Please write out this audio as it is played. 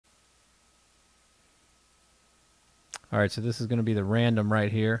All right, so this is going to be the random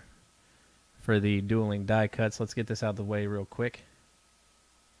right here for the dueling die cuts. Let's get this out of the way real quick.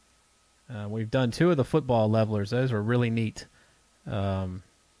 We've done 2 of the football levelers. Those were really neat. The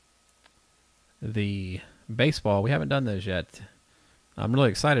baseball, we haven't done those yet. I'm really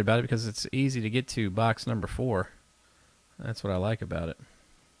excited about it because it's easy to get to box number 4. That's what I like about it.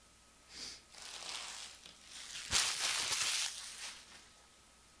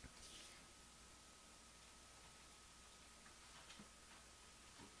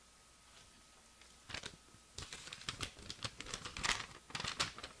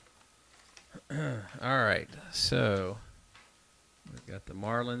 All right, so we've got the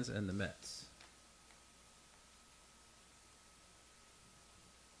Marlins and the Mets.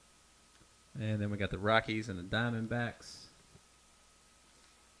 And then we got the Rockies and the Diamondbacks.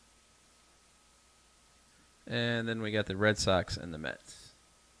 And then we got the Red Sox and the Mets.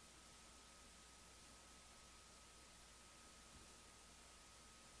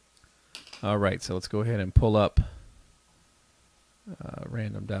 All right, so let's go ahead and pull up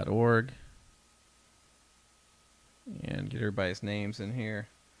random.org and get everybody's names in here.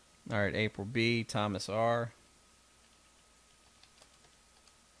 All right, April B, Thomas R.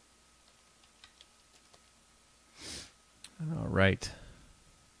 All right.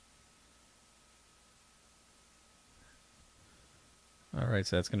 All right,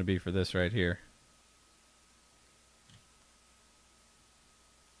 so that's going to be for this right here.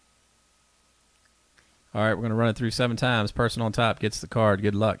 All right, we're going to run it through 7 times. Person on top gets the card.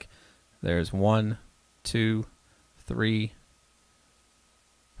 Good luck. There's 1, 2, 3,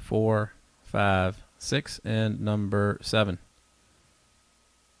 4, 5, 6, and number 7.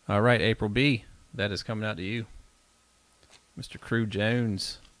 All right, April B, that is coming out to you. Mr. Crew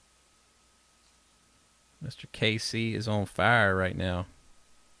Jones. Mr. KC is on fire right now.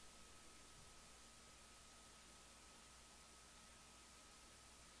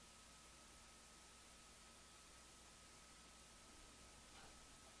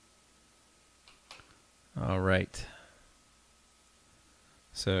 All right.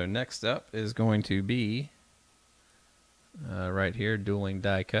 So next up is going to be right here, dueling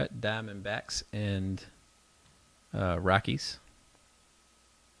die cut, Diamondbacks and Rockies.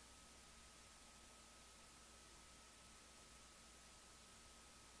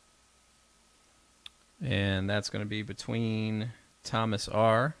 And that's going to be between Thomas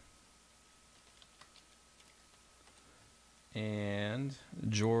R. and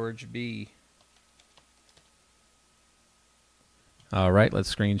George B. All right, let's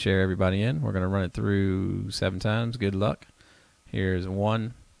screen share everybody in. We're going to run it through 7 times. Good luck. Here's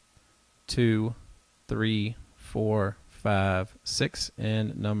 1, 2, 3, 4, 5, 6,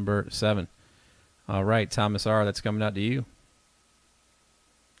 and number 7. All right, Thomas R., that's coming out to you.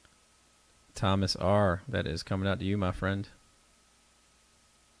 Thomas R., that is coming out to you, my friend.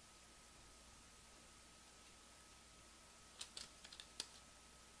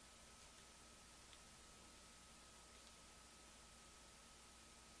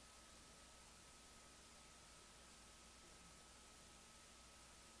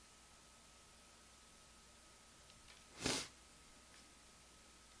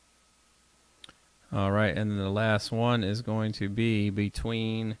 All right, and then the last one is going to be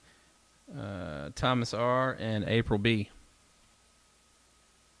between Thomas R. and April B.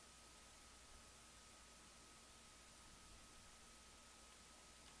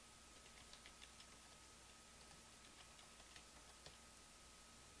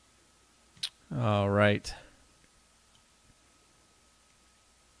 All right.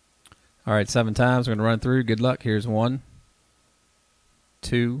 All right, 7 times. We're going to run through. Good luck. Here's 1,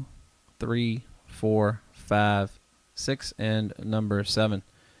 2, 3, 4, 5, 6, and number 7.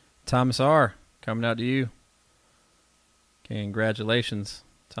 Thomas R., coming out to you. Congratulations,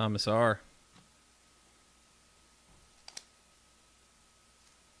 Thomas R.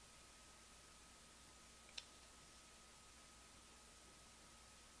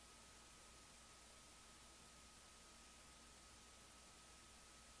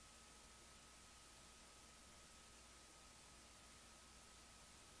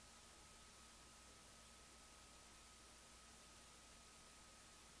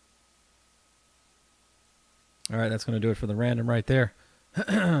 All right, that's going to do it for the random right there.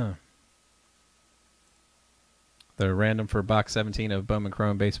 The random for box 17 of Bowman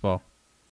Chrome Baseball.